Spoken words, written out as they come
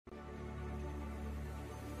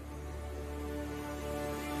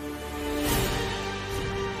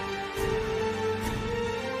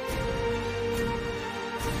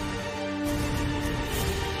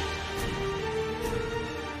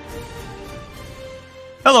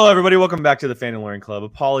Hello, everybody. Welcome back to the Fan and Learning Club.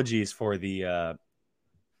 Apologies for the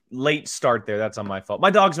late start there. That's on my fault.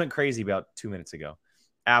 My dogs went crazy about 2 minutes ago.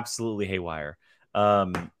 Absolutely haywire.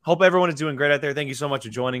 Hope everyone is doing great out there. Thank you so much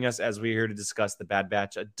for joining us as we're here to discuss the Bad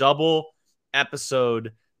Batch, a double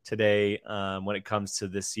episode today when it comes to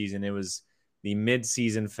this season. It was the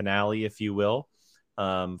mid-season finale, if you will,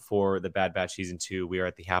 for the Bad Batch Season 2. We are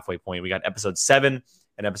at the halfway point. We got Episode 7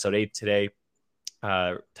 and Episode 8 today,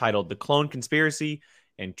 titled The Clone Conspiracy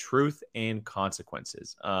and Truth and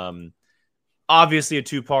Consequences. Obviously a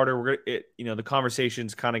two-parter. The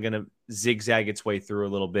conversation's kind of going to zigzag its way through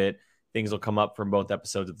a little bit. Things will come up from both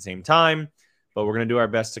episodes at the same time, but we're going to do our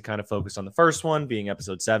best to kind of focus on the first one, being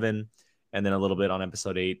Episode 7, and then a little bit on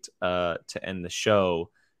Episode 8 to end the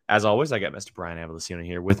show. As always, I got Mr. Brian Avellino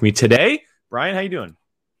here with me today. Brian, how you doing?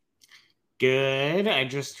 Good. I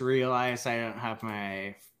just realized I don't have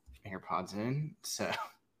my AirPods in, so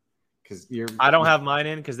I don't have mine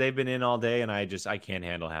in because they've been in all day, and I can't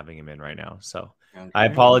handle having them in right now. So okay. I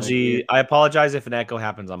apologize if an echo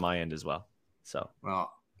happens on my end as well. So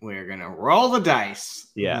we're gonna roll the dice,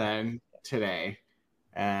 yeah. Then today,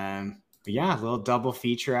 but yeah, a little double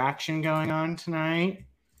feature action going on tonight.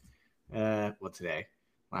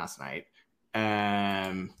 Last night,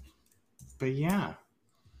 but yeah,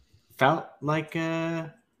 felt like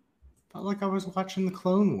I was watching the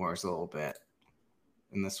Clone Wars a little bit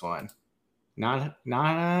in this one. Not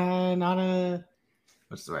a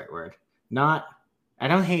what's the right word? I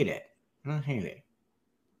don't hate it. I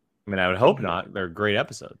mean, I would hope not. They're great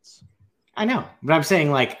episodes. I know, but I'm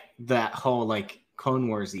saying like that whole like Clone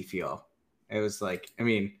Wars-y feel. It was like, I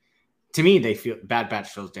mean, to me, Bad Batch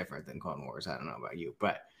feels different than Clone Wars. I don't know about you,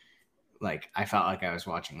 but like I felt like I was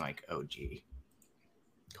watching like OG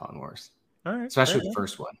Clone Wars. All right, especially the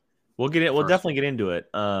first one. We'll definitely get into it.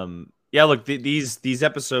 Yeah, look, these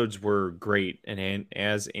episodes were great, and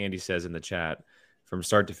as Andy says in the chat, from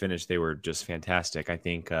start to finish, they were just fantastic. I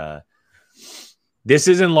think this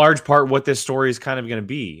is in large part what this story is kind of going to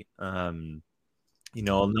be. A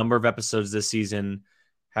number of episodes this season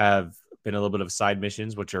have been a little bit of side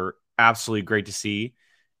missions, which are absolutely great to see,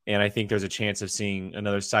 and I think there's a chance of seeing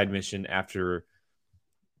another side mission after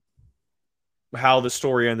how the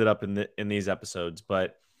story ended up in these episodes,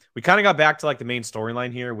 but. We kind of got back to like the main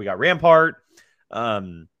storyline here. We got Rampart,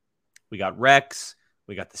 we got Rex,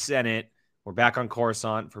 we got the Senate. We're back on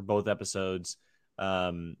Coruscant for both episodes.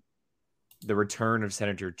 The return of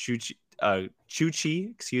Senator Chuchi,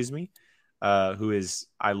 who is,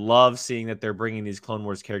 I love seeing that they're bringing these Clone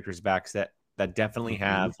Wars characters back that definitely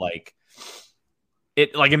have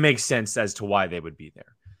it makes sense as to why they would be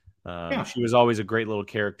there. She was always a great little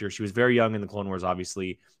character. She was very young in the Clone Wars,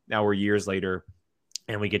 obviously. Now we're years later.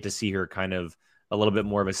 And we get to see her kind of a little bit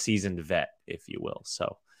more of a seasoned vet, if you will.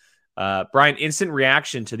 So, Brian, instant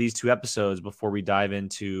reaction to these two episodes before we dive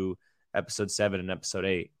into Episode 7 and Episode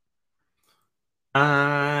 8.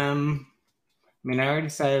 I mean, I already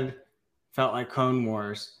said felt like Clone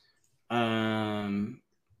Wars, but I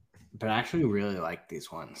actually really liked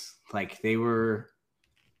these ones. Like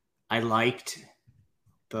I liked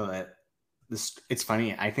it's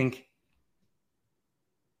funny. I think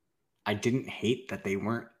I didn't hate that they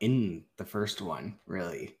weren't in the first one,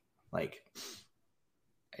 really. Like,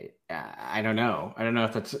 I don't know. I don't know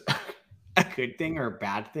if that's a good thing or a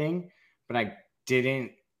bad thing, but I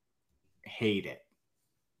didn't hate it.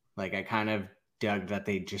 Like, I kind of dug that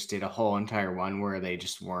they just did a whole entire one where they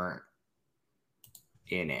just weren't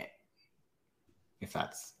in it. If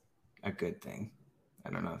that's a good thing. I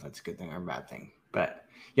don't know if that's a good thing or a bad thing. But,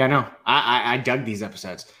 yeah, no. I dug these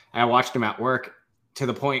episodes. I watched them at work. To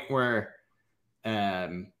the point where, I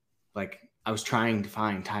was trying to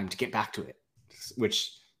find time to get back to it,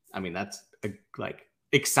 which, I mean, that's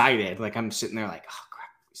excited. Like I'm sitting there like, oh crap,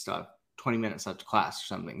 we still have 20 minutes left to class or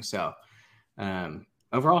something. So,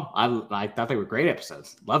 overall, I thought they were great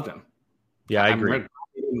episodes. Loved them. Yeah, I agree.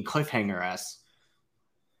 Cliffhanger-esque.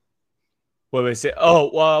 Wait, say?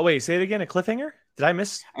 Oh, wait, say it again. A cliffhanger? Did I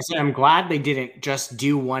miss? I said I'm glad they didn't just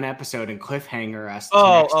do one episode and cliffhanger us.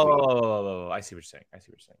 I see what you're saying.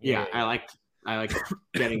 Yeah, I like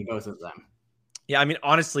getting both of them. Yeah, I mean,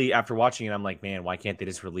 honestly, after watching it, I'm like, man, why can't they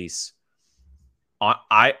just release?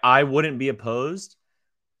 I wouldn't be opposed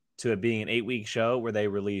to it being an 8-week show where they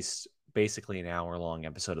release basically an hour-long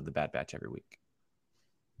episode of The Bad Batch every week.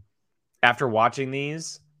 After watching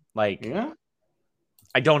these, I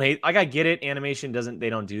don't hate. I get it. Animation they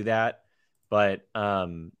don't do that. But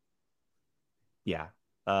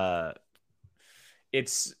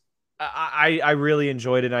it's I really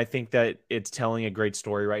enjoyed it. And I think that it's telling a great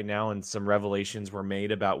story right now, and some revelations were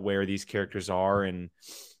made about where these characters are and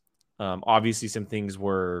Obviously, some things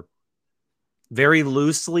were very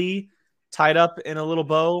loosely tied up in a little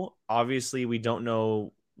bow. Obviously, we don't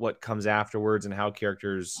know what comes afterwards and how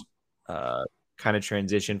characters kind of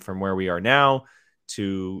transition from where we are now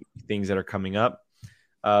to things that are coming up.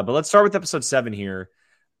 But let's start with episode 7 here.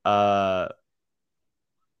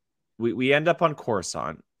 We end up on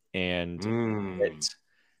Coruscant, and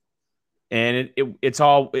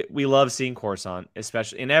we love seeing Coruscant,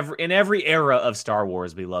 especially in every era of Star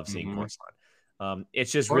Wars. We love seeing Coruscant.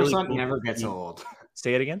 It's just Coruscant really cool never gets old.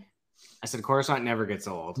 Say it again. I said Coruscant never gets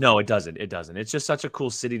old. No, it doesn't. It doesn't. It's just such a cool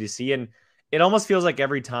city to see, and it almost feels like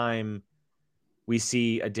every time we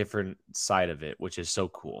see a different side of it, which is so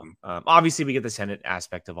cool. Obviously, we get the Senate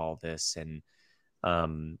aspect of all of this, and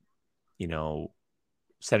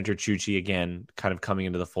Senator Chuchi again, kind of coming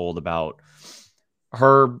into the fold about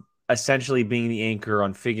her essentially being the anchor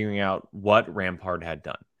on figuring out what Rampart had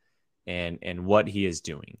done and what he is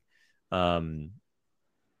doing. And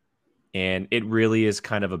it really is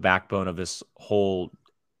kind of a backbone of this whole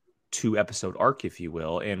 2-episode arc, if you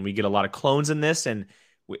will. And we get a lot of clones in this, and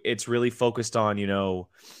it's really focused on,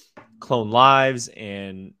 clone lives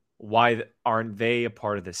and why aren't they a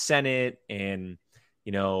part of the Senate? And,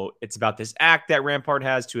 it's about this act that Rampart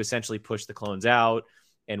has to essentially push the clones out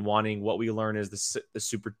and wanting what we learn is the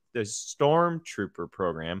Stormtrooper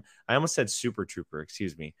program. I almost said Super Trooper,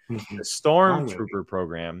 excuse me. The Stormtrooper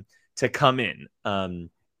program to come in.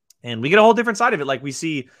 And we get a whole different side of it. Like we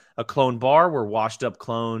see a clone bar where washed up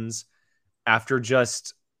clones after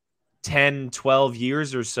just 10, 12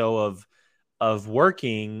 years or so of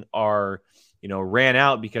working are, ran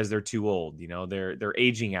out because they're too old. They're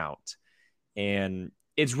aging out. And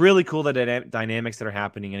it's really cool the dynamics that are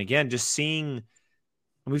happening. And again, just seeing,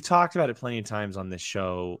 we've talked about it plenty of times on this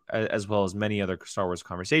show, as well as many other Star Wars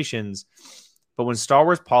conversations. But when Star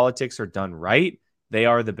Wars politics are done right, they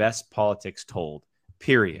are the best politics told,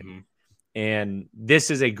 period. And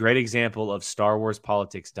this is a great example of Star Wars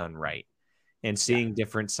politics done right. And seeing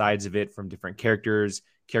different sides of it from different characters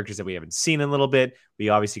that we haven't seen in a little bit. We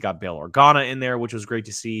obviously got Bail Organa in there, which was great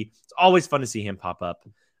to see. It's always fun to see him pop up.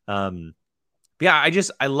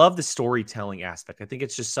 I love the storytelling aspect. I think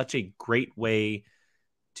it's just such a great way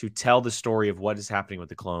to tell the story of what is happening with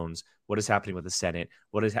the clones, what is happening with the Senate,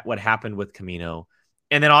 what happened with Kamino.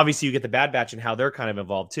 And then obviously you get the Bad Batch and how they're kind of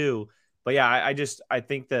involved too. But yeah, I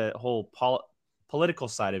think the whole political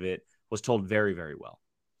side of it was told very, very well.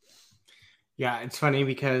 Yeah, it's funny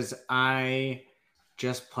because I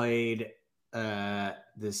just played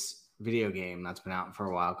this video game that's been out for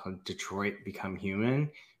a while called Detroit Become Human,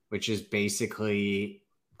 which is basically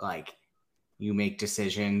like you make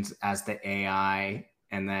decisions as the AI,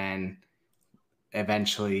 and then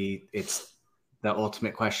eventually it's the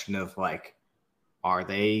ultimate question of like, are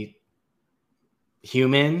they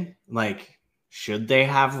human? Like, should they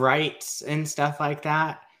have rights and stuff like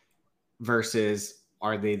that? Versus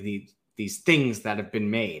are they these things that have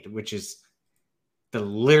been made, which is the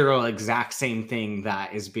literal exact same thing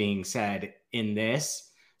that is being said in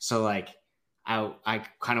this. So like, I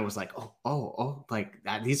kind of was like, like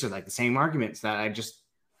that. These are like the same arguments that I just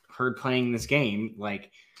heard playing this game.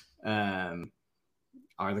 Like, are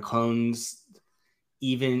the clones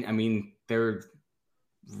even? I mean, they're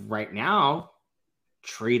right now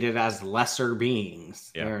treated as lesser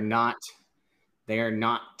beings. Yeah. They are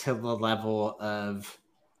not to the level of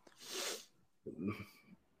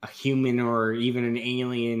a human or even an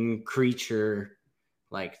alien creature.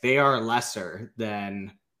 Like, they are lesser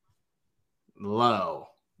than low.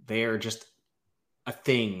 They are just a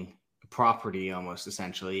thing, a property almost,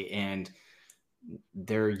 essentially, and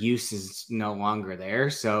their use is no longer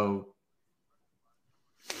there. So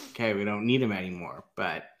okay, we don't need them anymore.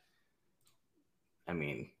 But I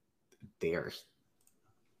mean, they are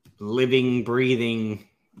living, breathing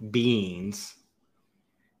beings,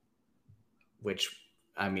 which,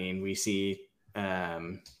 I mean, we see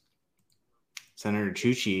Senator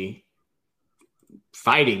Chuchi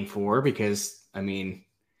fighting for, because I mean,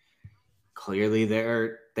 clearly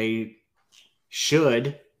they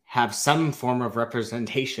should have some form of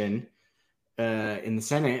representation in the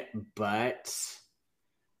Senate, but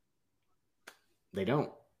they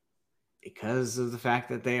don't, because of the fact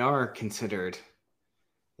that they are considered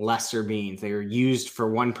lesser beings. They are used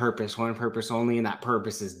for one purpose only, and that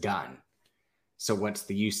purpose is done. So what's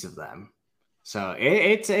the use of them? So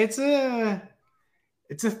it's a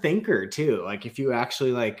thinker too. Like, if you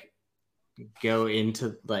actually like go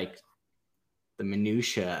into like the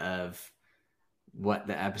minutia of what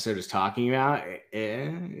the episode is talking about,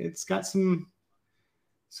 it's got some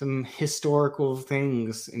historical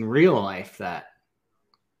things in real life that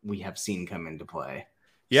we have seen come into play.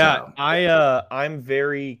 Yeah, So I'm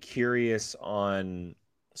very curious on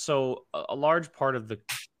so a large part of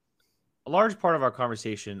our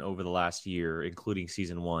conversation over the last year, including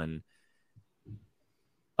season 1,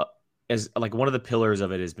 uh, is like one of the pillars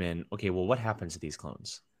of it has been, okay, well, what happens to these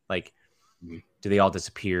clones? Like, do they all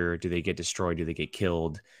disappear? Do they get destroyed? Do they get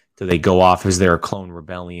killed? Do they go off? Is there a clone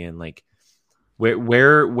rebellion? Like,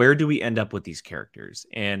 where do we end up with these characters?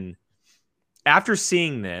 And after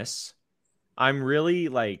seeing this, I'm really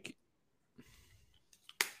like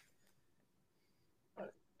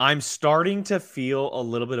I'm starting to feel a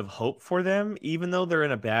little bit of hope for them, even though they're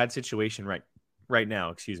in a bad situation right now.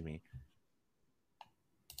 Excuse me.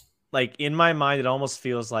 Like in my mind, it almost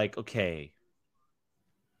feels like okay,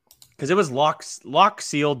 because it was lock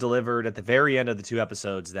seal delivered at the very end of the 2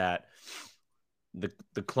 episodes that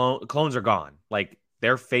the clones are gone. Like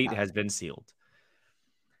their fate has been sealed.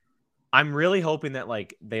 I'm really hoping that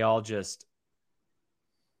like they all just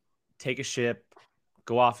take a ship,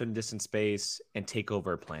 go off in distant space, and take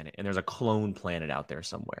over a planet. And there's a clone planet out there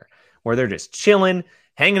somewhere where they're just chilling,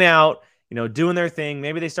 hanging out, doing their thing.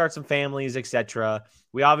 Maybe they start some families, etc.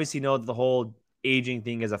 We obviously know that the whole aging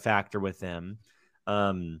thing is a factor with them.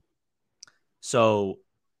 So,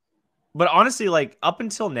 but honestly, like up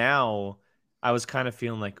until now, I was kind of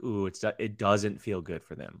feeling like, ooh, it doesn't feel good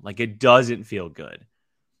for them. Like it doesn't feel good.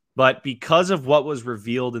 But because of what was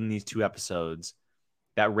revealed in these 2 episodes,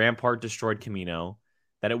 that Rampart destroyed Kamino,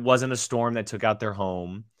 that it wasn't a storm that took out their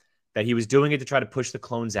home, that he was doing it to try to push the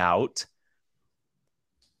clones out.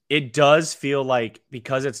 It does feel like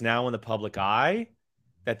because it's now in the public eye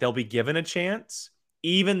that they'll be given a chance,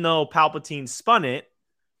 even though Palpatine spun it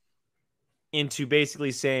into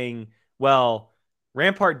basically saying, well,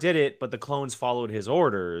 Rampart did it, but the clones followed his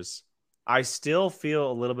orders. I still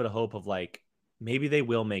feel a little bit of hope of like, maybe they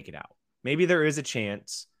will make it out. Maybe there is a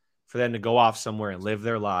chance for them to go off somewhere and live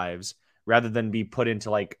their lives rather than be put into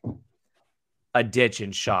like a ditch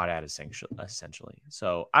and shot at essentially.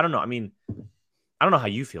 So I don't know. I mean, I don't know how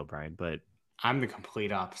you feel, Brian, but I'm the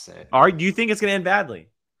complete opposite. Do you think it's going to end badly?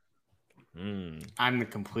 I'm the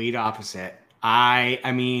complete opposite. I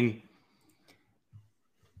mean,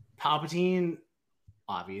 Palpatine,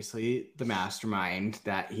 obviously the mastermind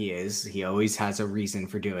that he is, he always has a reason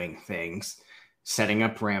for doing things. Setting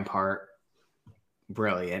up Rampart,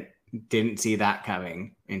 brilliant. Didn't see that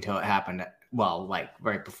coming until it happened. Well, like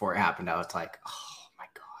right before it happened, I was like, oh my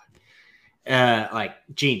God. Like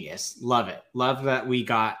genius. Love it. Love that we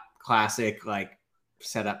got classic, like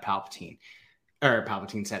set up Palpatine or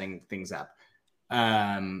Palpatine setting things up.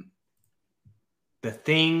 The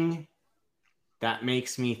thing that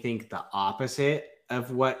makes me think the opposite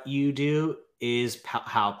of what you do is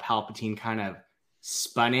how Palpatine kind of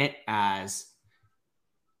spun it as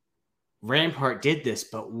Rampart did this,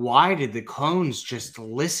 but why did the clones just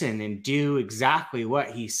listen and do exactly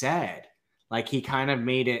what he said? Like he kind of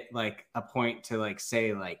made it like a point to like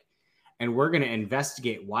say like, and we're going to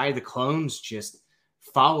investigate why the clones just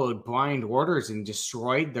followed blind orders and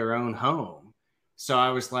destroyed their own home. So I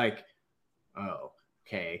was like, oh,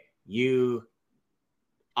 okay. You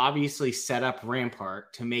obviously set up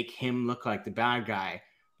Rampart to make him look like the bad guy,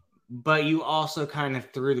 but you also kind of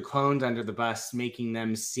threw the clones under the bus, making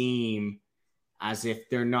them seem as if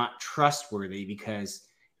they're not trustworthy because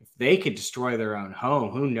if they could destroy their own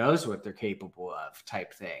home, who knows what they're capable of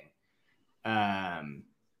type thing.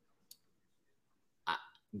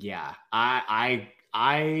 Yeah, I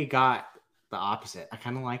got the opposite. I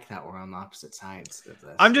kind of like that we're on the opposite sides of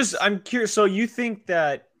this. I'm curious. So you think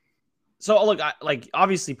that? So look, like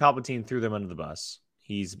obviously Palpatine threw them under the bus.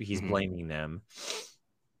 He's blaming them.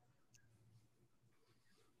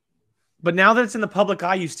 But now that it's in the public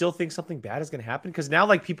eye, you still think something bad is going to happen? Because now,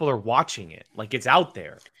 like, people are watching it. Like, it's out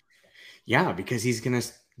there. Yeah, because he's going to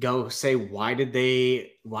go say, why did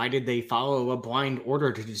they follow a blind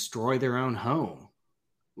order to destroy their own home?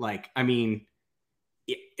 Like, I mean,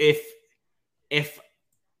 if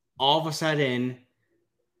all of a sudden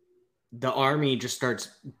the army just starts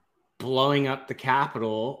blowing up the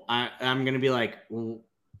Capitol, I'm going to be like, well,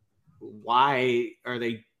 why are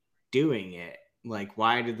they doing it? Like,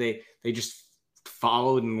 why did they just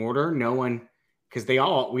followed an order? No one, because we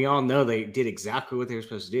all know they did exactly what they were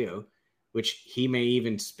supposed to do, which he may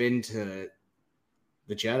even spin to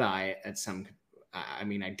the Jedi at some. I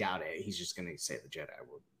mean, I doubt it. He's just going to say the Jedi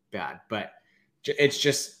were bad, but it's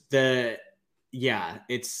just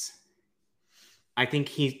it's. I think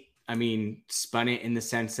spun it in the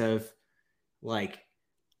sense of like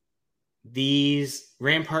these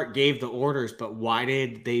Rampart gave the orders, but why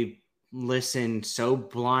did they listen so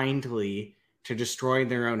blindly to destroy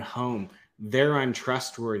their own home? They're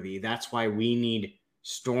untrustworthy. That's why we need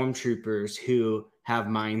stormtroopers who have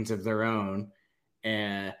minds of their own,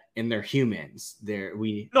 and they're humans. They're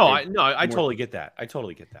I more, totally get that. I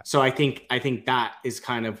totally get that. so I think that is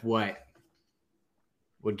kind of what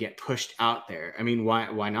would get pushed out there. I mean,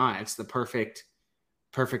 why not? It's the perfect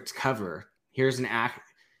cover. Here's an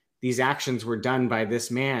act. These actions were done by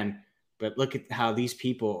this man, but look at how these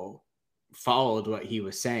people followed what he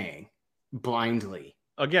was saying blindly.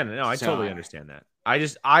 Again, no, I totally understand that. I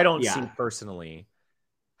don't see personally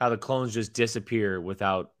how the clones just disappear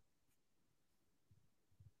without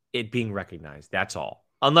it being recognized. That's all.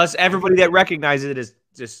 Unless everybody that recognizes it is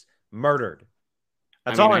just murdered.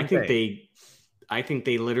 That's all I'm saying. I think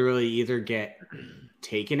they literally either get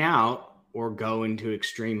taken out or go into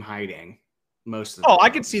extreme hiding. Most of the I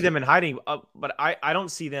could see them in hiding, but I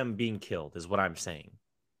don't see them being killed, is what I'm saying.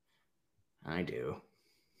 I do.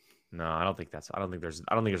 No, I don't think there's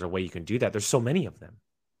a way you can do that. There's so many of them.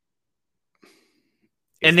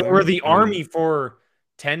 And they were the army for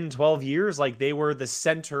 10, 12 years. Like, they were the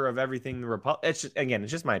center of everything. The Republic. It's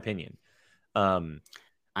just my opinion.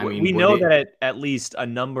 We know that at least a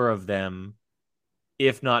number of them,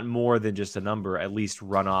 if not more than just a number, at least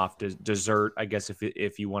run off, desert. I guess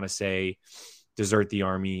if you want to say desert the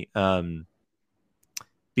army,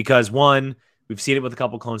 because one, we've seen it with a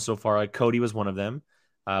couple clones so far. Like Cody was one of them.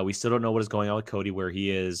 We still don't know what is going on with Cody, where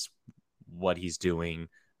he is, what he's doing,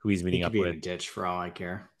 who he's meeting up with. In a ditch for all I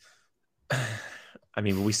care. I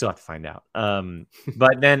mean, we still have to find out.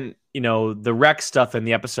 But then, the Rex stuff in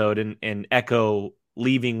the episode and Echo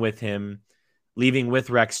leaving with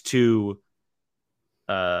Rex to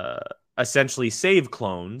essentially save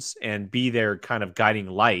clones and be their kind of guiding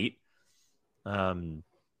light.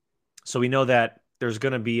 So we know that there's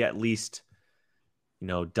going to be at least,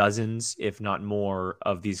 dozens, if not more,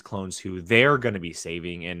 of these clones who they're going to be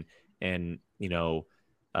saving and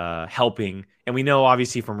helping. And we know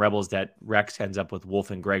obviously from Rebels that Rex ends up with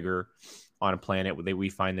Wolf and Gregor on a planet where we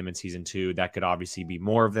find them in season 2. That could obviously be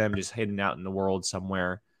more of them just hidden out in the world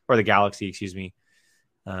somewhere, or the galaxy, excuse me.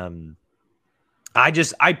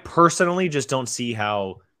 I personally just don't see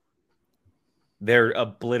how they're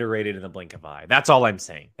obliterated in the blink of an eye. That's all I'm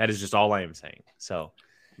saying. That is just all I am saying. So,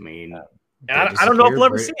 I mean, I don't know if we'll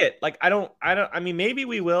ever see it. Like, I mean, maybe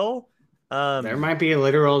we will. There might be a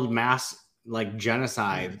literal mass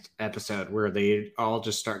genocide episode where they all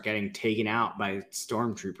just start getting taken out by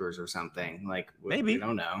stormtroopers or something. Like, maybe, we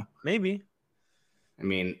don't know. Maybe. I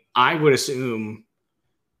mean, I would assume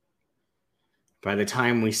by the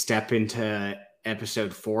time we step into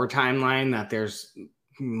episode 4 timeline that there's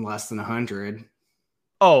less than 100.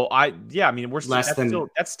 I mean, we're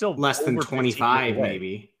that's still less than 25,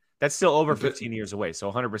 maybe. That's still over 15 years away.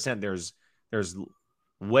 So 100%, there's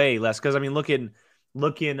way less. Because I mean, look in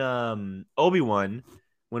Obi-Wan,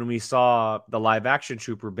 when we saw the live action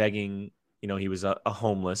trooper begging, he was a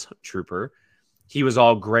homeless trooper. He was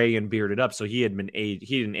all gray and bearded up, so he didn't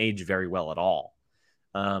age very well at all.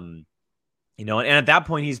 And at that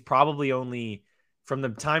point, he's probably only, from the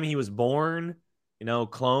time he was born,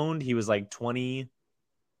 cloned, he was like 20,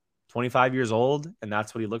 25 years old, and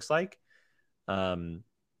that's what he looks like.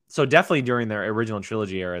 So definitely during their original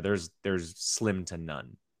trilogy era, there's slim to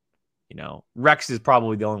none. Rex is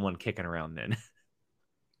probably the only one kicking around then.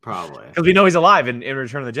 Probably. Because we know he's alive in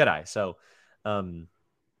Return of the Jedi. So, and,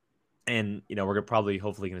 we're probably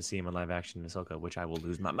hopefully going to see him in live action in Ahsoka, which I will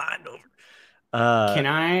lose my mind over. Can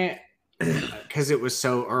I, because it was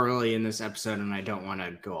so early in this episode and I don't want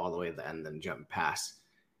to go all the way to the end and jump past.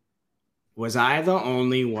 Was I the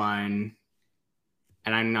only one,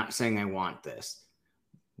 and I'm not saying I want this,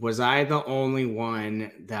 was I the only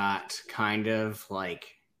one that kind of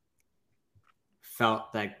felt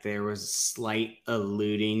like there was slight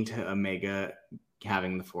alluding to Omega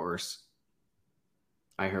having the Force?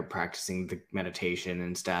 I heard practicing the meditation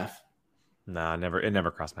and stuff. Nah, it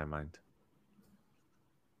never crossed my mind.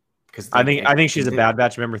 Because I think she's a Bad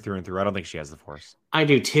Batch member through and through. I don't think she has the Force. I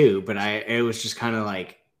do too, but it was just kind of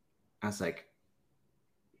I was like,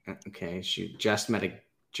 okay, she just met a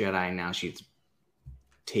Jedi, now she's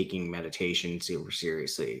taking meditation super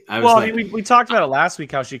seriously. I mean, we talked about it last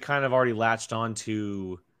week, how she kind of already latched on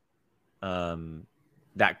to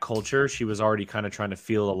that culture. She was already kind of trying to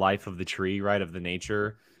feel the life of the tree, right, of the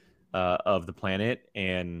nature of the planet.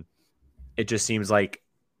 And it just seems like,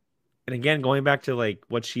 and again, going back to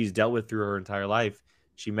what she's dealt with through her entire life,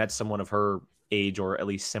 she met someone of her age, or at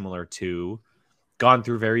least similar to, gone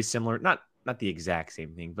through very similar, not the exact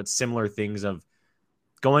same thing, but similar things of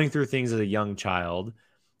going through things as a young child.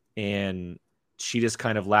 And she just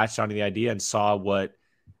kind of latched onto the idea and saw what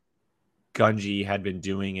Gungi had been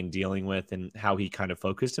doing and dealing with and how he kind of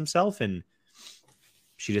focused himself. And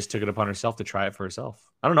she just took it upon herself to try it for herself.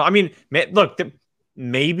 I don't know. I mean, look,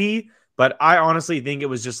 maybe, but I honestly think it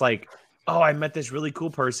was just like, oh, I met this really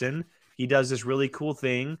cool person. He does this really cool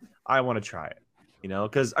thing. I want to try it,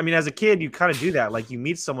 because I mean, as a kid, you kind of do that. Like you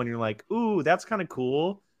meet someone, you're like, ooh, that's kind of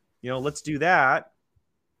cool. Let's do that.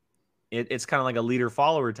 It's kind of like a leader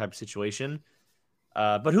follower type of situation.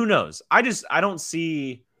 But who knows? I don't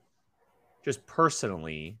see, just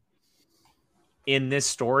personally, in this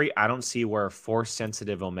story, I don't see where Force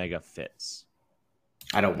sensitive Omega fits.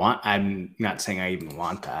 I'm not saying I even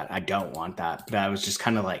want that. I don't want that. But I was just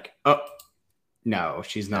kind of like, oh, no,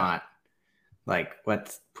 she's not. Like,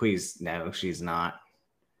 please, no, she's not.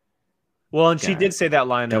 Well, and she did say that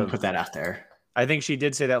line. Don't put that out there. I think she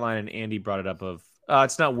did say that line, and Andy brought it up of,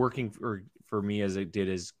 it's not working for me as it did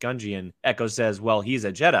as Gungi. And Echo says, well, he's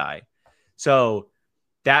a Jedi. So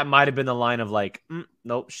that might have been the line of like,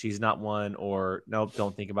 nope, she's not one, or nope,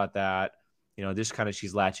 don't think about that. This kind of,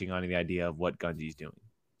 she's latching onto the idea of what Gungi's doing.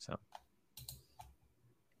 So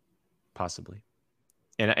possibly.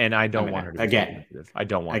 And I don't want her to be again. I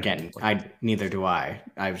don't want again. Neither do I.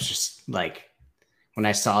 I was just like, when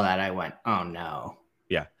I saw that, I went, oh no.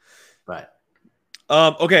 Yeah. But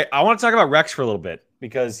okay, I want to talk about Rex for a little bit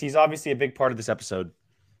because he's obviously a big part of this episode.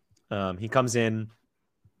 He comes in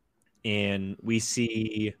and we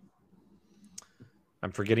see,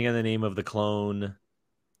 I'm forgetting the name of the clone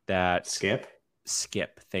that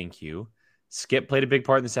Skip. Thank you. Skip played a big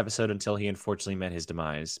part in this episode until he unfortunately met his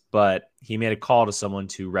demise, but he made a call to someone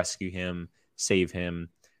to rescue him, save him,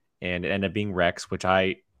 and it ended up being Rex, which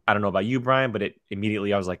I don't know about you, Brian, but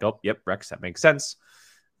immediately I was like, oh, yep, Rex, that makes sense.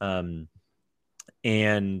 And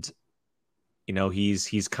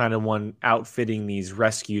he's kind of one outfitting these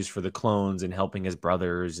rescues for the clones and helping his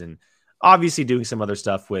brothers and obviously doing some other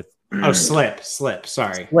stuff with Slip.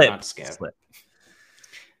 Sorry, not Skip. Slip.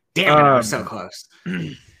 Damn it, I was so close.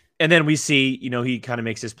 And then we see, he kind of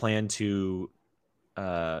makes his plan to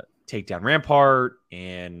take down Rampart,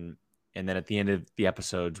 and then at the end of the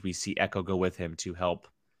episodes, we see Echo go with him to help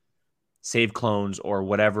save clones or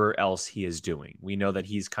whatever else he is doing. We know that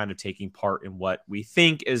he's kind of taking part in what we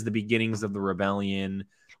think is the beginnings of the rebellion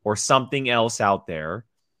or something else out there.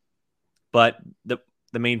 But the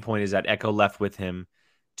main point is that Echo left with him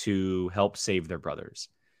to help save their brothers.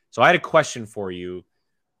 So I had a question for you.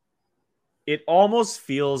 It almost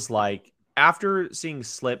feels like after seeing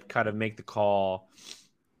Slip kind of make the call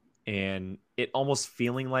and it almost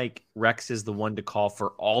feeling like Rex is the one to call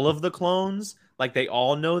for all of the clones, like they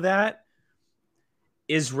all know that.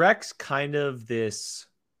 Is Rex kind of this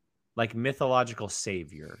like mythological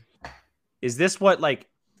savior? Is this what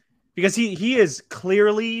because he is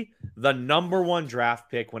clearly the number one draft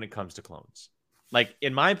pick when it comes to clones. Like,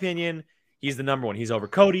 in my opinion, he's the number one. He's over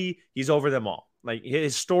Cody. He's over them all. Like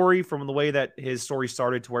his story, from the way that his story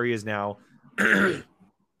started to where he is now. I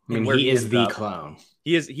mean, he is the clone.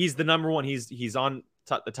 He's the number one. He's on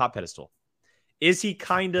the top pedestal. Is he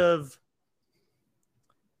kind of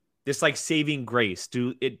this like saving grace?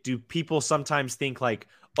 Do people sometimes think like,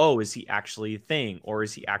 oh, is he actually a thing, or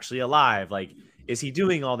is he actually alive? Like, is he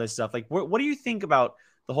doing all this stuff? Like, what do you think about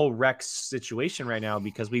the whole Rex situation right now?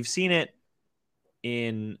 Because we've seen it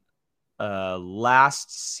in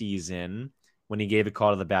last season when he gave a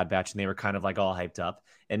call to the Bad Batch and they were kind of like all hyped up.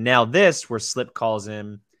 And now this, where Slip calls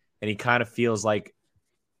him and he kind of feels like,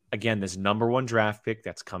 again, this number one draft pick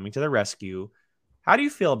that's coming to the rescue. How do you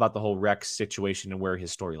feel about the whole Rex situation and where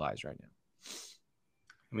his story lies right now?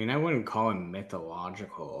 I mean, I wouldn't call him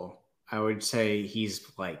mythological. I would say he's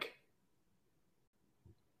like,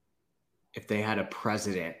 if they had a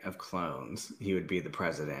president of clones, he would be the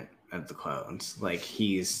president of the clones. Like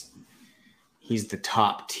he's the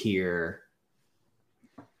top tier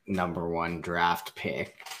number one draft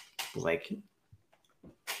pick. Like,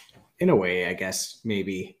 in a way, I guess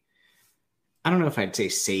maybe, I don't know if I'd say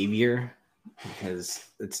savior, because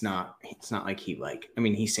it's not like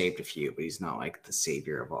he saved a few, but he's not like the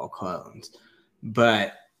savior of all clones.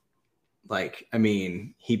 But like, I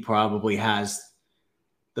mean, he probably has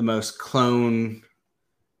the most clone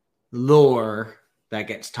lore that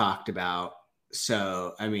gets talked about.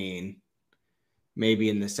 So, I mean, maybe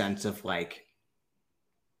in the sense of like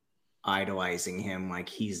idolizing him, like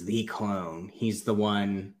he's the clone. He's the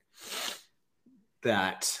one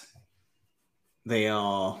that they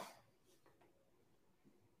all,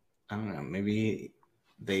 I don't know, maybe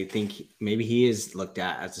they think maybe he is looked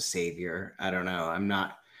at as a savior. I don't know. I'm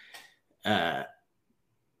not,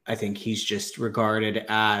 I think he's just regarded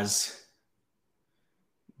as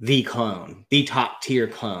the clone, the top tier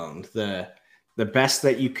clone, the best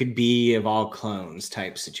that you could be of all clones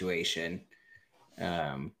type situation.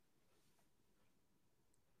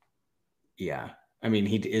 Yeah. I mean,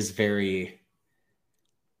 he is very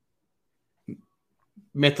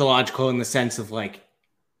mythological in the sense of like,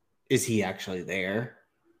 is he actually there?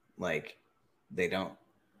 Like, they don't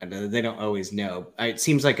always know. It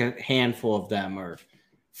seems like a handful of them are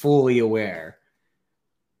fully aware,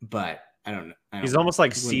 but I don't know. He's almost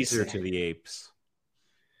like Wouldn't Caesar say. to the apes.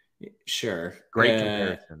 Sure. Great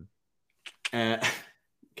comparison.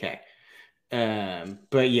 Okay.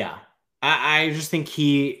 But yeah, I just think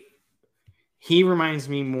he reminds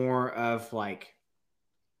me more of like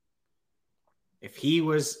if he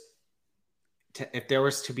was if there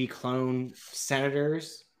was to be clone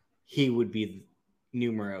senators, he would be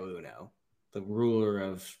numero uno, the ruler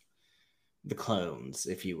of the clones,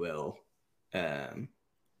 if you will.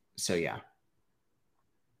 So yeah.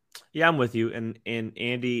 Yeah, I'm with you. And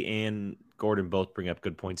Andy and Gordon both bring up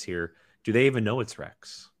good points here. Do they even know it's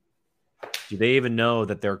Rex? Do they even know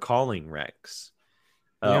that they're calling Rex?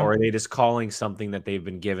 Or are they just calling something that they've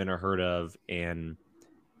been given or heard of, and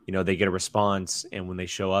they get a response, and when they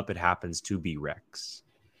show up, it happens to be Rex?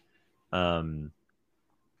 It's a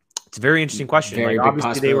very interesting question. Very like big obviously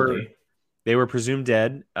possibility. they were presumed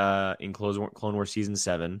dead in Clone Wars season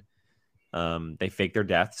 7. They faked their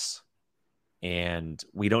deaths, and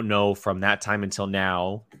we don't know from that time until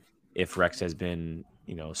now if Rex has been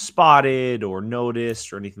spotted or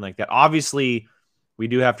noticed or anything like that. Obviously, we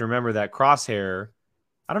do have to remember that Crosshair.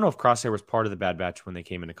 I don't know if Crosshair was part of the Bad Batch when they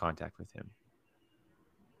came into contact with him.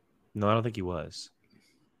 No, I don't think he was.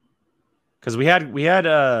 Because we had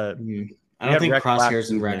I don't think Rex Crosshairs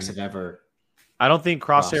and Rex have ever. I don't think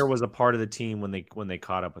Crosshair was a part of the team when they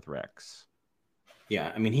caught up with Rex.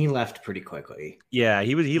 Yeah, I mean he left pretty quickly. Yeah,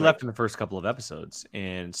 he like, left in the first couple of episodes,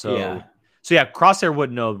 and so yeah. Crosshair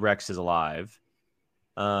wouldn't know Rex is alive.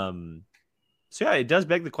 So yeah, it does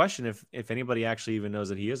beg the question if anybody actually even knows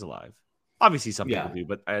that he is alive. Obviously, some people do,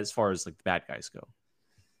 but as far as like the bad guys go,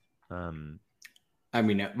 I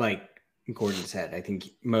mean, like Gordon said, I think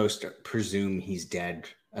most presume he's dead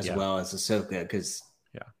as well as Ahsoka, because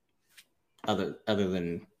other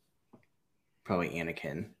than probably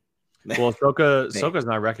Anakin. Well, Ahsoka's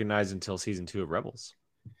not recognized until season 2 of Rebels.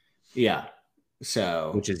 Yeah,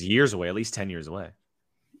 so which is years away, at least 10 years away.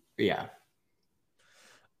 Yeah.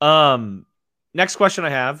 Next question I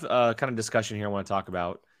have, kind of discussion here I want to talk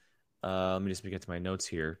about. Let me just get to my notes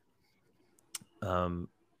here. Oh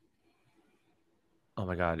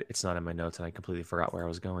my God, it's not in my notes and I completely forgot where I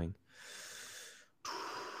was going.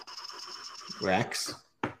 Rex.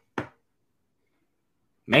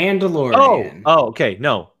 Mandalorian. Oh, okay.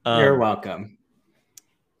 No. You're welcome.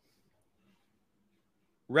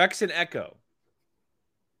 Rex and Echo.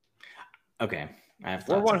 Okay. I have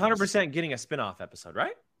We're 100% getting a spinoff episode,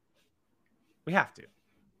 right? We have to.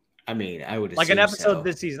 I mean, I would assume like an episode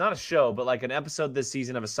this season, not a show, but like an episode this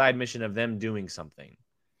season of a side mission of them doing something.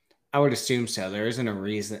 I would assume so. There isn't a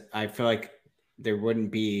reason. I feel like there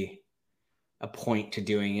wouldn't be a point to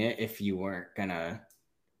doing it if you weren't gonna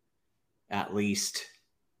at least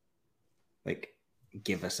like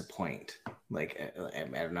give us a point. Like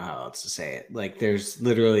I don't know how else to say it. Like there's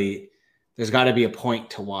got to be a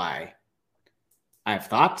point to why. I have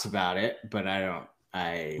thoughts about it, but I don't.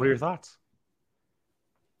 What are your thoughts?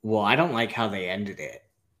 Well, I don't like how they ended it.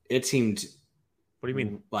 It seemed. What do you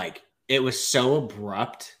mean? Like it was so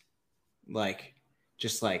abrupt. Like,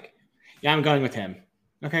 just like, yeah, I'm going with him.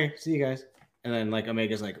 Okay, see you guys. And then like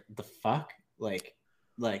Omega's like, the fuck? Like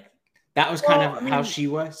that was kind of how she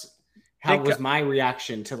was. How was my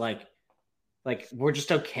reaction to like we're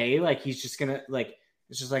just okay. Like he's just gonna like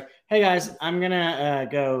it's just like, hey guys, I'm gonna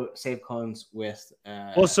go save clones with.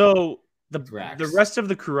 So the rest of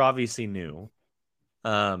the crew obviously knew,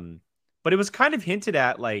 but it was kind of hinted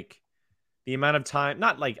at, like the amount of time.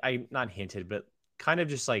 Not hinted, but kind of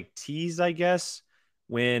just like teased, I guess,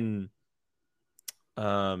 when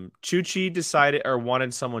Chuchi decided or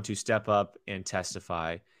wanted someone to step up and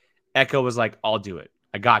testify. Echo was like, I'll do it.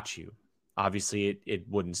 I got you. Obviously, it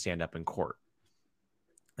wouldn't stand up in court.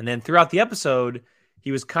 And then throughout the episode,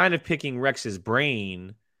 he was kind of picking Rex's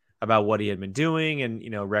brain about what he had been doing.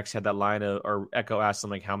 And, Rex had that line or Echo asked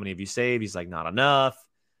him, like, how many have you saved? He's like, not enough.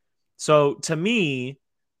 So to me,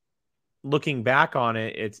 looking back on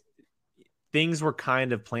it, things were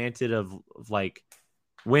kind of planted of like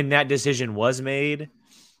when that decision was made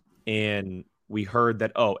and we heard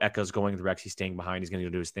that, Echo's going with Rex, he's staying behind, he's going to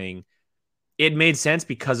go do his thing. It made sense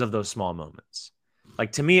because of those small moments.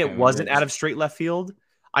 Like, to me, it wasn't out of straight left field.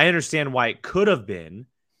 I understand why it could have been,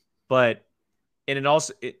 but it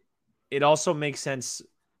also makes sense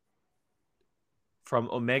from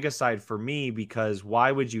Omega's side for me, because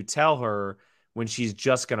why would you tell her when she's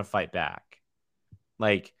just going to fight back?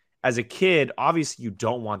 Like, as a kid, obviously you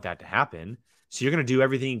don't want that to happen. So you're going to do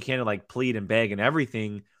everything you can to like plead and beg and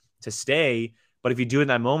everything to stay. But if you do it in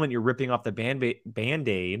that moment, you're ripping off the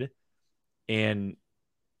band-aid, and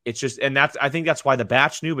it's just, and I think that's why the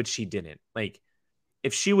Batch knew, but she didn't. Like,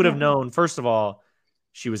 if she would have known, first of all,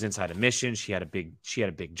 she was inside a mission. She had a big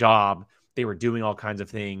job. They were doing all kinds of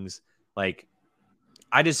things. Like,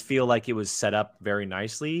 I just feel like it was set up very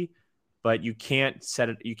nicely, but you can't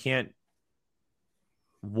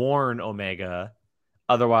warn Omega.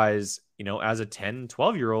 Otherwise, as a 10,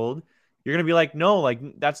 12-year-old, you're going to be like, no,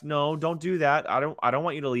 like don't do that. I don't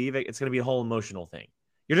want you to leave. It's going to be a whole emotional thing.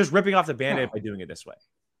 You're just ripping off the Band-Aid by doing it this way.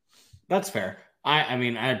 That's fair. I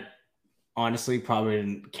mean, I honestly probably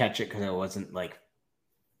didn't catch it because I wasn't like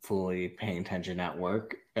fully paying attention at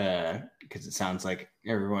work. Because it sounds like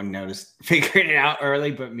everyone figured it out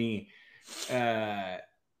early, but me. But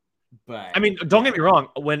I mean, don't get me wrong.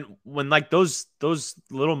 When like those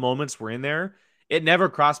little moments were in there, it never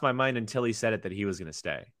crossed my mind until he said it that he was going to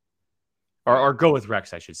stay, or go with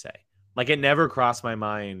Rex, I should say. Like, it never crossed my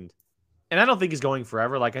mind, and I don't think he's going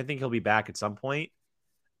forever. Like, I think he'll be back at some point.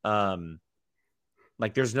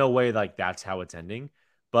 Like, there's no way like that's how it's ending,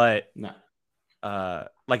 but no.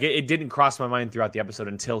 Like it didn't cross my mind throughout the episode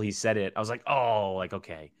until he said it. I was like, oh, like,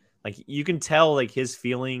 okay. Like, you can tell like his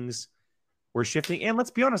feelings were shifting. And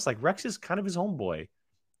let's be honest, like, Rex is kind of his homeboy.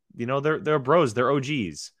 They're bros, they're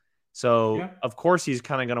OGs. So of course he's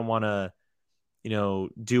kind of going to want to,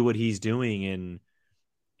 do what he's doing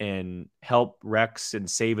and help Rex and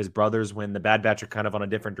save his brothers when the Bad Batch are kind of on a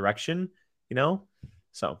different direction,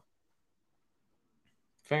 So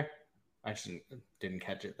fair. I didn't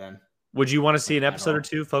catch it then. Would you want to see an episode or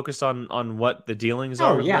two focused on what the dealings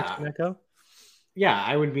are with Rex and Echo? Yeah,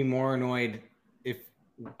 I would be more annoyed if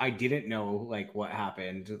I didn't know like what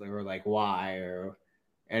happened or like why or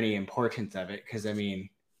any importance of it. Because I mean,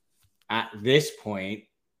 at this point,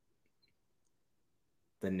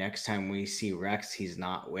 the next time we see Rex, he's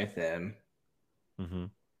not with him. Mm-hmm.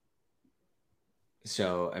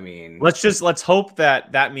 So I mean, let's hope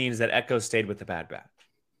that means that Echo stayed with the Bad Batch.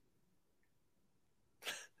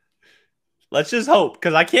 Let's just hope,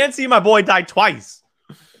 because I can't see my boy die twice.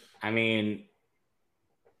 I mean,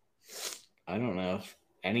 I don't know if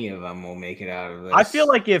any of them will make it out of this. I feel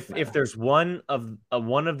like if there's one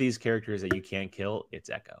of these characters that you can't kill, it's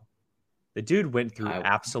Echo. The dude went through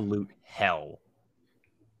absolute hell.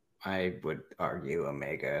 I would argue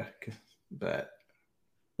Omega, but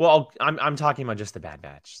well, I'm talking about just the Bad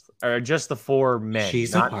Batch, or just the 4 men.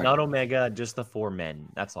 She's not Omega, just the 4 men.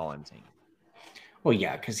 That's all I'm saying. Well,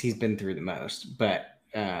 yeah, because he's been through the most, but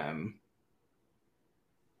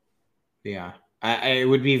yeah, it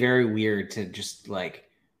would be very weird to just like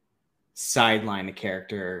sideline a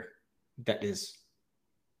character that is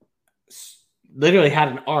literally had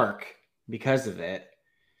an arc because of it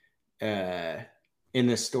in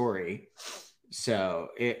this story. So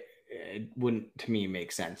it wouldn't, to me,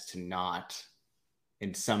 make sense to not,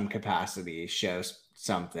 in some capacity, show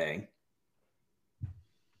something.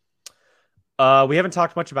 We haven't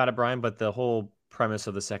talked much about it, Brian, but the whole premise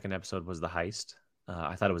of the second episode was the heist.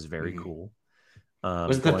 I thought it was very cool.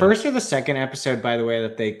 Was it the first or the second episode, by the way,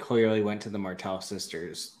 that they clearly went to the Martell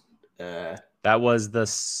sisters? That was the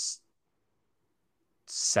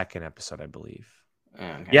second episode, I believe.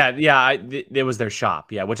 Okay. Yeah. It was their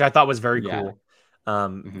shop, which I thought was very cool.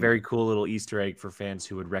 Very cool little Easter egg for fans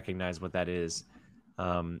who would recognize what that is.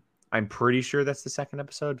 I'm pretty sure that's the second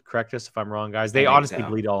episode. Correct us if I'm wrong, guys. They honestly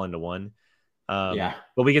bleed all into one.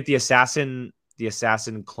 But we get the assassin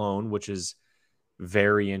clone, which is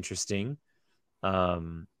very interesting.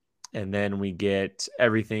 And then we get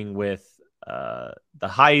everything with the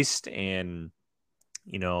heist and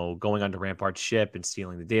going onto Rampart's ship and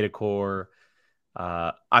stealing the data core.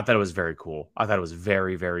 I thought it was very cool. I thought it was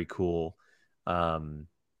very, very cool.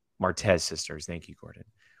 Martez sisters. Thank you, Gordon.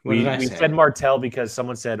 We said Martell because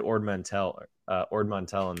someone said Ord Mantell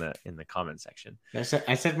in the comment section. I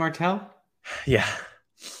said Martell? Yeah.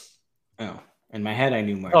 Oh, in my head I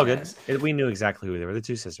knew Martez. Oh, good. We knew exactly who they were. The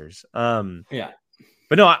two sisters. Yeah.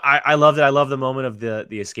 But no, I loved it. I love the moment of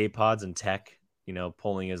the escape pods and Tech,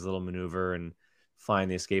 pulling his little maneuver and flying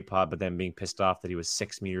the escape pod, but then being pissed off that he was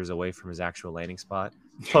 6 meters away from his actual landing spot.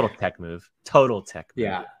 Total Tech move.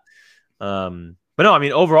 Yeah. But no, I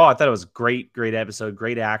mean, overall, I thought it was great episode,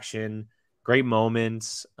 great action, great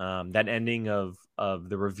moments. That ending of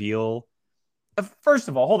the reveal. First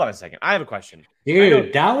of all, hold on a second. I have a question.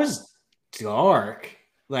 Dude, that was dark.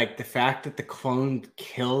 like the fact that the clone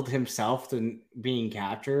killed himself than being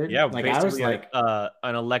captured. Yeah, Like I was basically like,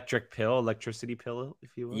 an electricity pill,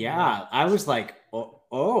 if you will. yeah, I was like,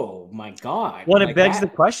 oh my God. Well, it Like begs the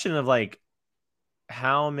that. question of like,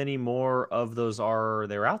 how many more of those are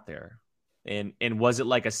there out there? And was it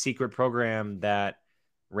like a secret program that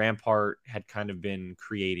Rampart had kind of been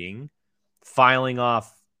creating, filing off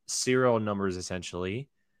serial numbers essentially?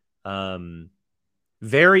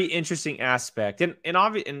 Very interesting aspect, and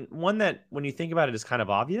obvious, and one that when you think about it is kind of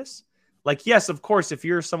obvious. Like, yes, of course, if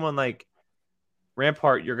you're someone like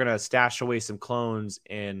Rampart, you're gonna stash away some clones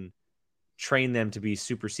and train them to be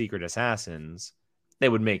super secret assassins. They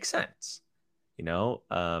would make sense, you know.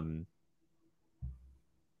 I'm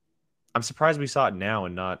surprised we saw it now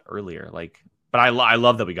and not earlier. Like, but I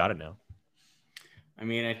love that we got it now. I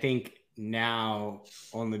mean, I think now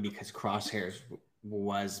only because Crosshairs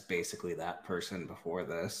was basically that person before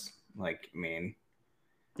this. Like, I mean,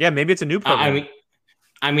 Yeah, maybe it's a new program.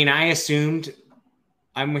 I assumed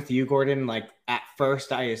I'm with you, Gordon. Like at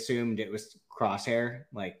first, I assumed it was Crosshair.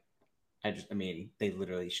 Like, I mean, they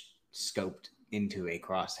literally scoped into a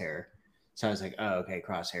Crosshair, so I was like, oh, okay,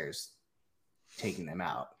 Crosshair's taking them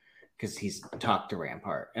out because he's talked to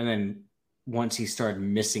Rampart, and then once he started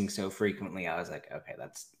missing so frequently, I was like, okay,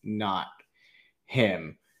 that's not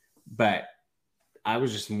him. But I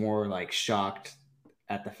was just more like shocked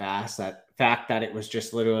at the fact that it was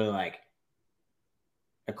just literally like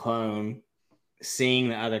a clone seeing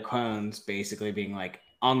the other clones basically being like,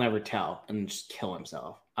 I'll never tell, and just kill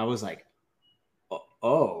himself. I was like,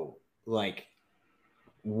 oh, like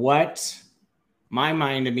what? My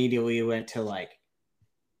mind immediately went to like,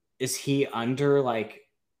 is he under like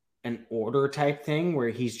an order type thing where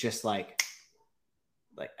he's just like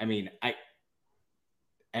I mean, I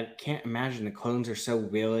can't imagine the clones are so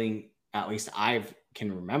willing, at least I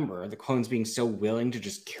can remember the clones being so willing to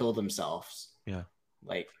just kill themselves. Yeah.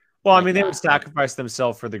 Like, Well, I like mean, they would that. sacrifice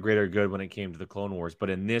themselves for the greater good when it came to the Clone Wars, but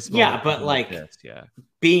in this moment, Yeah, but like this, yeah,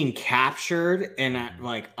 being captured and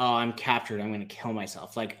like, oh, I'm captured, I'm gonna kill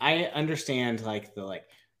myself. Like, I understand like the like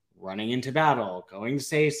running into battle, going to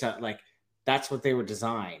say something, like that's what they were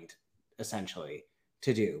designed essentially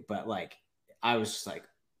to do. But like, I was just like,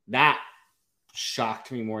 that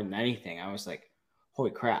shocked me more than anything. I was like,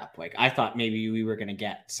 holy crap. Like, I thought maybe we were gonna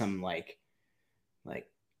get some like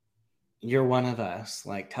you're one of us,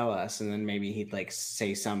 like tell us, and then maybe he'd like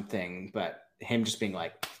say something, but him just being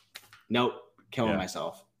like, nope, killing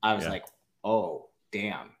myself. I was like, oh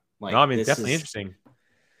damn. Like, no, I mean, this definitely is interesting.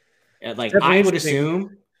 like, Definitely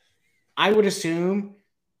I would assume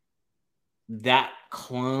that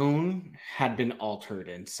clone had been altered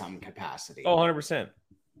in some capacity. Oh, 100%.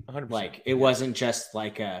 100%. Like, it wasn't just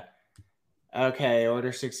like a, okay,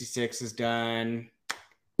 Order 66 is done.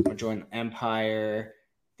 I'll join the Empire.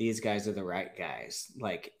 These guys are the right guys.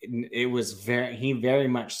 Like, it was he very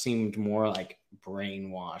much seemed more like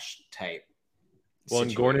brainwashed type. Well,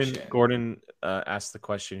 and Gordon asked the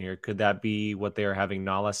question here: could that be what they are having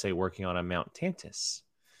Nala say working on Mount Tantus?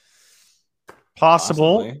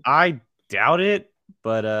 Possibly. I doubt it,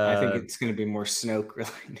 but I think it's going to be more Snoke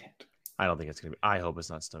related. I don't think it's going to be. I hope it's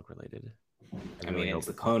not Snoke related. I mean, it's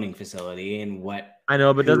the cloning facility, and what I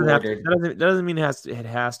know, but that doesn't mean it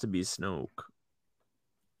has to be Snoke.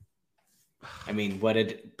 I mean, what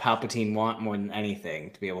did Palpatine want more than anything?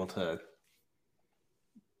 To be able to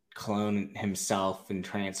clone himself and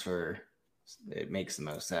transfer. It makes the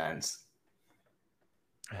most sense.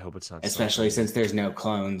 I hope it's not. Especially since there's no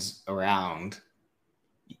clones around.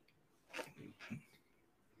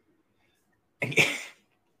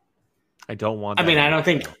 I don't want that. I mean, I don't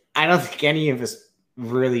think any of us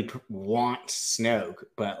really want Snoke,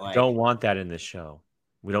 but like, don't want that in this show.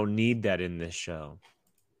 We don't need that in this show.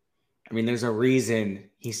 I mean, there's a reason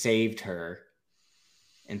he saved her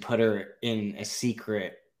and put her in a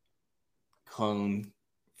secret clone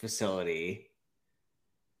facility.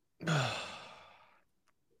 I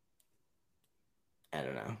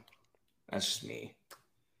don't know. That's just me.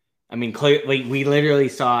 I mean, clearly, we literally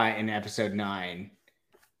saw it in episode 9.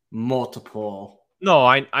 Multiple. No,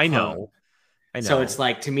 I know. So it's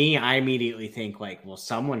like, to me, I immediately think like, well,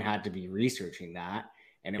 someone had to be researching that.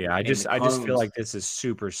 And I just feel like this is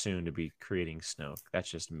super soon to be creating Snoke. That's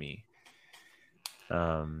just me.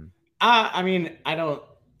 I mean,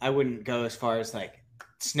 I wouldn't go as far as like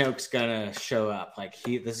Snoke's gonna show up. Like,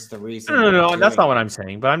 this is the reason. No, that's not what I'm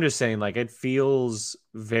saying. But I'm just saying, like, it feels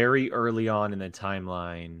very early on in the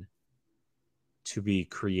timeline to be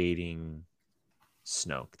creating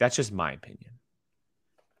Snoke. That's just my opinion.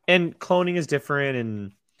 And cloning is different,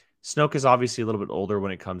 and Snoke is obviously a little bit older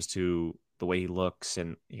when it comes to the way he looks,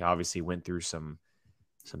 and he obviously went through some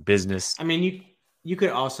some business. I mean, you could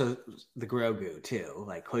also the Grogu too.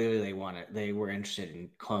 Like clearly they were interested in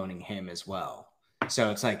cloning him as well.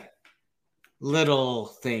 So it's like little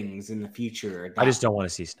things in the future. I just don't want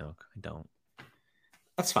to see Snoke. I don't.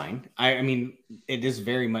 That's fine. I mean, it is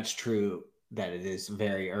very much true that it is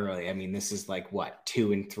very early. I mean, this is like what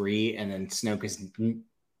 2 and 3, and then Snoke is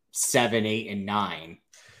 7, 8, and 9.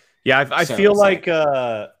 Yeah, I feel like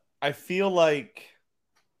I feel like.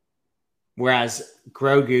 Whereas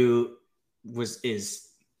Grogu is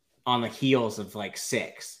on the heels of like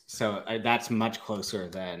 6, so that's much closer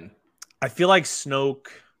than. I feel like Snoke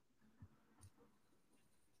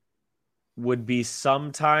would be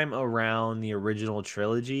sometime around the original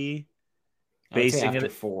trilogy,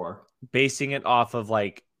 basing it off of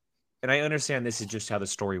like, and I understand this is just how the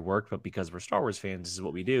story worked, but because we're Star Wars fans, this is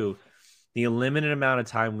what we do. The limited amount of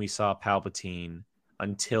time we saw Palpatine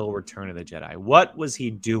until Return of the Jedi. What was he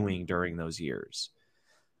doing during those years?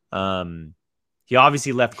 He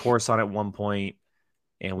obviously left Coruscant at one point,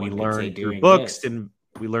 and we learned through books and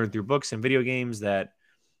video games that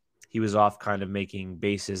he was off kind of making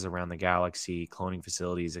bases around the galaxy, cloning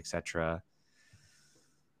facilities, etc.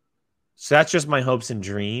 So that's just my hopes and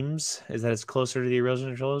dreams, is that it's closer to the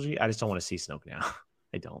original trilogy. I just don't want to see Snoke now.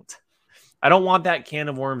 I don't want that can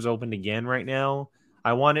of worms opened again right now.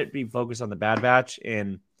 I want it to be focused on the Bad Batch,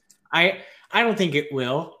 and I don't think it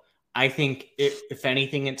will. I think if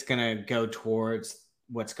anything, it's going to go towards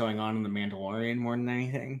what's going on in The Mandalorian more than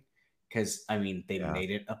anything. Because, I mean, they made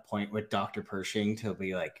it a point with Dr. Pershing to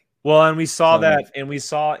be like... Well, and we saw that, and we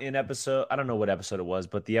saw in episode... I don't know what episode it was,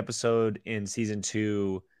 but the episode in Season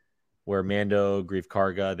 2 where Mando, Greef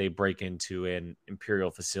Karga, they break into an Imperial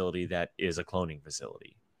facility that is a cloning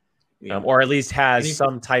facility. Yeah. Or at least has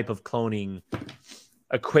some type of cloning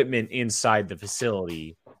equipment inside the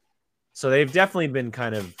facility. So they've definitely been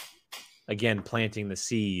kind of, again, planting the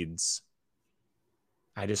seeds.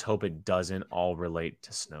 I just hope it doesn't all relate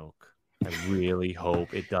to Snoke. I really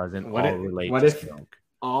hope it doesn't relate to Snoke.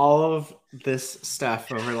 All of this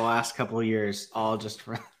stuff over the last couple of years all just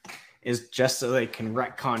is just so they can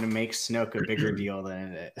retcon and make Snoke a bigger deal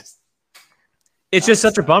than it is. It's just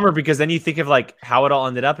such a bummer, because then you think of like how it all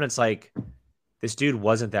ended up, and it's like, this dude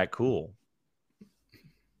wasn't that cool.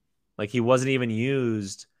 Like, he wasn't even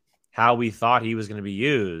used how we thought he was going to be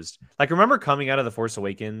used. Like, remember coming out of The Force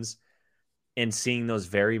Awakens and seeing those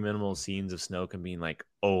very minimal scenes of Snoke and being like,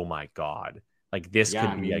 oh my God, like this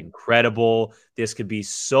could be incredible. This could be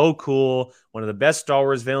so cool. One of the best Star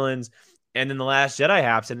Wars villains. And then The Last Jedi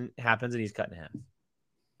happens and he's cut in half.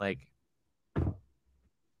 Like,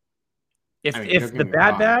 if the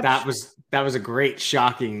Bad Batch, that was a great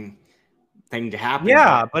shocking thing to happen.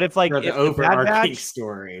 Yeah, but if like the overarching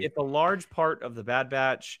story, if a large part of the Bad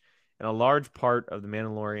Batch and a large part of the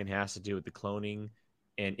Mandalorian has to do with the cloning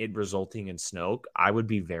and it resulting in Snoke, I would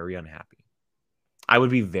be very unhappy. I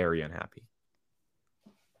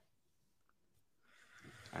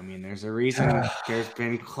mean, there's a reason there's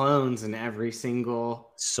been clones in every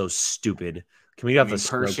single. So stupid. Can we have the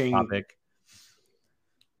Snoke topic?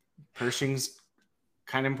 Pershing's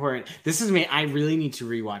kind of important. This is me. I really need to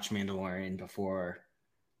rewatch Mandalorian before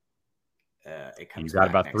it comes. You got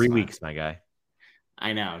about 3 weeks, my guy.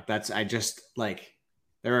 I know. I just like,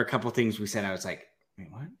 there were a couple things we said. I was like, wait,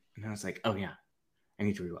 what? And I was like, oh yeah, I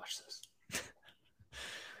need to rewatch this.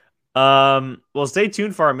 Well, stay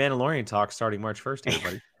tuned for our Mandalorian talk starting March 1st,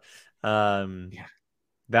 everybody. Yeah.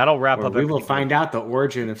 That'll wrap up. We will find out the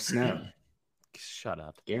origin of Snow. Shut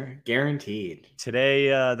up. Guaranteed. Today,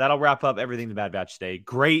 that'll wrap up everything the Bad Batch today.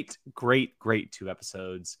 Great 2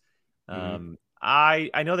 episodes. I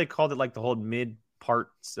know they called it like the whole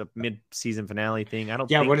mid-season finale thing. I don't.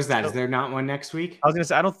 Yeah, what is that? Is there not one next week? I was gonna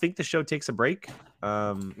say I don't think the show takes a break.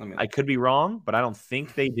 I could be wrong, but I don't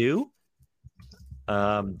think they do.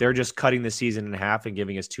 They're just cutting the season in half and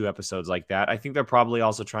giving us 2 episodes like that. I think they're probably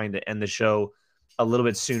also trying to end the show a little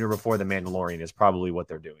bit sooner before The Mandalorian is probably what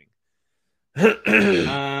they're doing.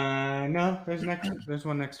 No, there's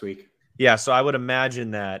one next week. Yeah, so I would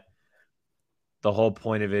imagine that the whole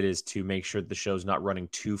point of it is to make sure that the show's not running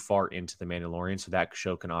too far into The Mandalorian so that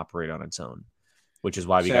show can operate on its own, which is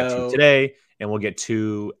why we got 2 today, and we'll get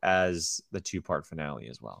 2 as the 2-part finale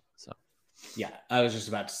as well. So yeah, I was just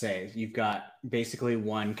about to say, you've got basically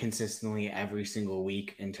one consistently every single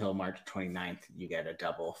week until March 29th. You get a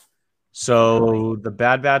double. So the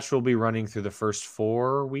Bad Batch will be running through the first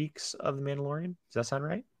 4 weeks of The Mandalorian. Does that sound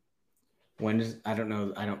right? I don't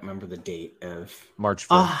know. I don't remember the date of March 1st.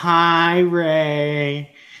 Oh, hi,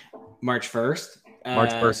 Ray. March 1st. March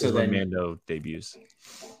 1st is when Mando debuts.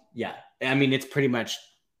 Yeah. I mean, it's pretty much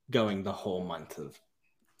going the whole month of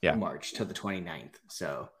Yeah. March to the 29th.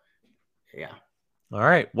 So, yeah. All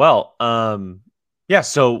right. Well, yeah,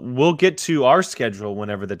 so we'll get to our schedule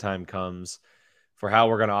whenever the time comes for how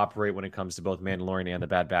we're going to operate when it comes to both Mandalorian and the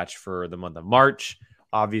Bad Batch for the month of March.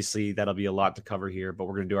 Obviously, that'll be a lot to cover here, but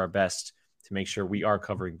we're going to do our best to make sure we are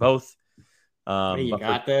covering both. You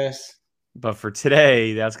got this. But for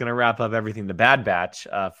today, that's going to wrap up everything the Bad Batch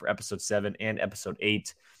for episode 7 and episode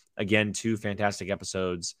 8. Again, 2 fantastic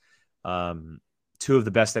episodes. 2 of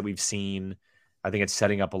the best that we've seen. I think it's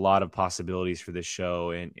setting up a lot of possibilities for this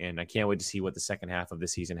show, and I can't wait to see what the second half of the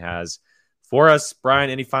season has for us. Brian,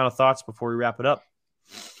 any final thoughts before we wrap it up?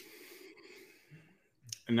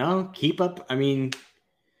 No, keep up. I mean,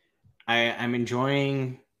 I'm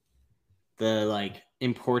enjoying the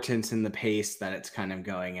importance and the pace that it's kind of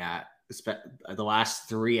going at. The last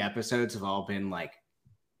 3 episodes have all been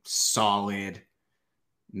solid,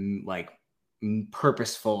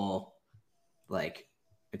 purposeful.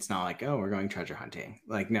 It's not oh, we're going treasure hunting.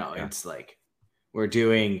 No, yeah. It's we're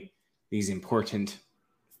doing these important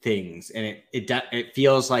things, and it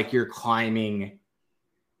feels like you're climbing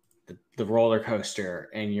the roller coaster,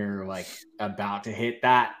 and you're about to hit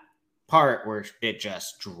that part where it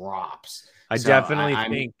just drops. I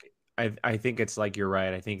think it's you're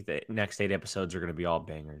right. I think the next 8 episodes are going to be all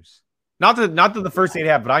bangers. Not that the first 8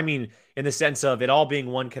 have, but I mean in the sense of it all being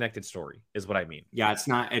one connected story is what I mean. Yeah, it's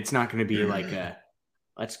not going to be a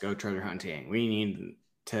let's go treasure hunting. We need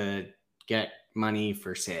to get money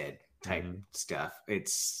for Sid type stuff.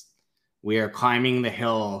 We are climbing the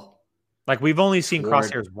hill. We've only seen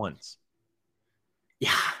Crosshairs once.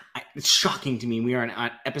 Yeah, it's shocking to me. We are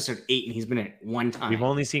on episode 8, and he's been in it one time. We've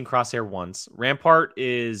only seen Crosshair once. Rampart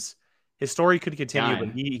his story could continue, but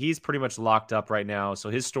he's pretty much locked up right now. So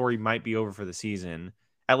his story might be over for the season,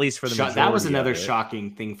 at least for the majority. That was another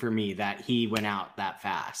shocking thing for me, that he went out that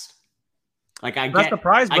fast. I'm not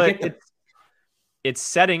surprised, but it's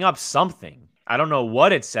setting up something. I don't know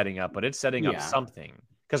what it's setting up, but it's setting up something.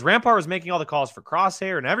 Because Rampart was making all the calls for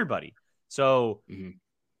Crosshair and everybody. So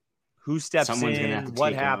who steps Someone's in? Gonna have to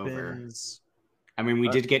what take happens? I mean, we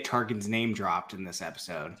did get Tarkin's name dropped in this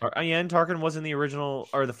episode. And Tarkin was in the original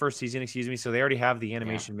or the first season, excuse me. So they already have the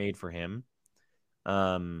animation made for him.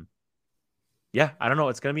 Yeah, I don't know.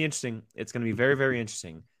 It's going to be interesting. It's going to be very, very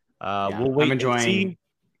interesting. We'll wait. I'm enjoying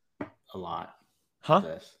a lot. Huh?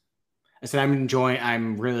 This. I said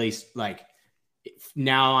I'm really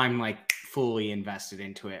now I'm fully invested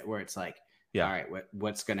into it, where it's all right,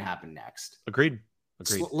 what's going to happen next? Agreed.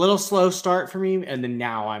 Little slow start for me, and then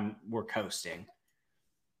now we're coasting.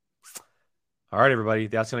 All right, everybody.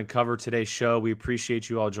 That's going to cover today's show. We appreciate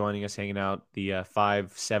you all joining us, hanging out. The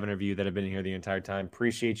 5-7 of you that have been here the entire time.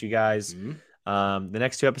 Appreciate you guys. The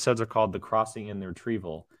next 2 episodes are called The Crossing and The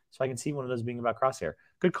Retrieval. So I can see one of those being about Crosshair.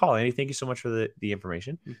 Good call, Andy. Thank you so much for the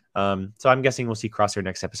information. So I'm guessing we'll see Crosshair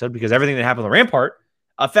next episode, because everything that happened on Rampart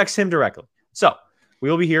affects him directly. So we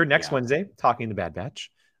will be here next Wednesday talking the Bad Batch.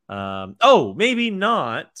 Maybe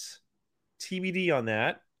not. TBD on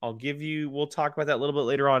that. We'll talk about that a little bit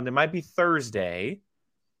later on. It might be Thursday.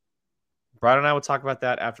 Brian and I will talk about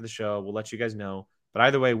that after the show. We'll let you guys know. But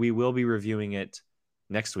either way, we will be reviewing it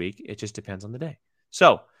next week. It just depends on the day.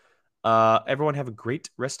 So everyone have a great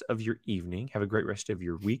rest of your evening. Have a great rest of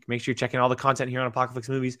your week. Make sure you're checking all the content here on Apocalypse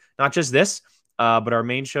Movies. Not just this, but our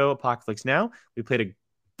main show, Apocalypse Now. We played a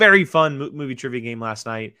very fun movie trivia game last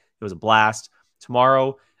night. It was a blast.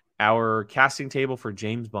 Tomorrow, our casting table for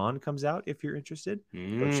James Bond comes out. If you're interested,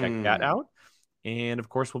 go check that out. And of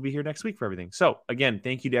course, we'll be here next week for everything. So again,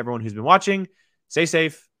 thank you to everyone who's been watching. Stay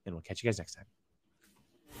safe, and we'll catch you guys next time.